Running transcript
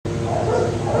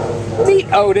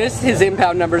Otis. His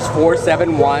impound number is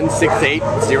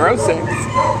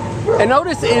 4716806. And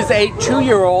Otis is a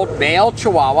 2-year-old male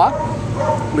Chihuahua.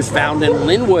 Was found in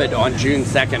Linwood on June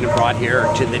 2nd and brought here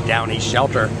to the Downey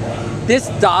shelter. This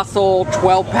docile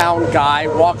 12-pound guy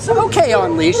walks okay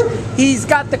on leash. He's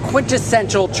got the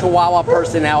quintessential Chihuahua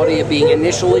personality of being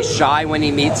initially shy when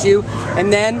he meets you,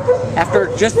 and then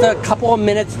after just a couple of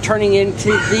minutes turning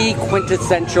into the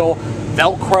quintessential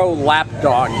Velcro lap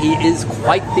dog. He is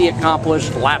quite the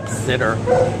accomplished lap sitter.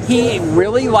 He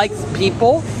really likes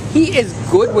people. He is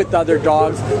good with other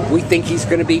dogs. We think he's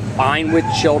going to be fine with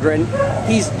children.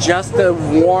 He's just a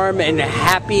warm and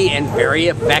happy and very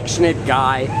affectionate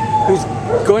guy who's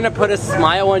going to put a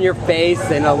smile on your face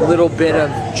and a little bit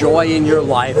of joy in your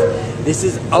life. This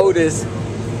is Otis,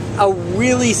 a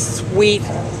really sweet,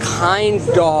 kind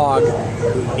dog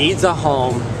who needs a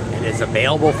home and is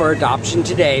available for adoption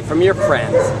today from your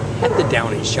friends at the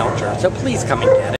Downey shelter. So please come and get it.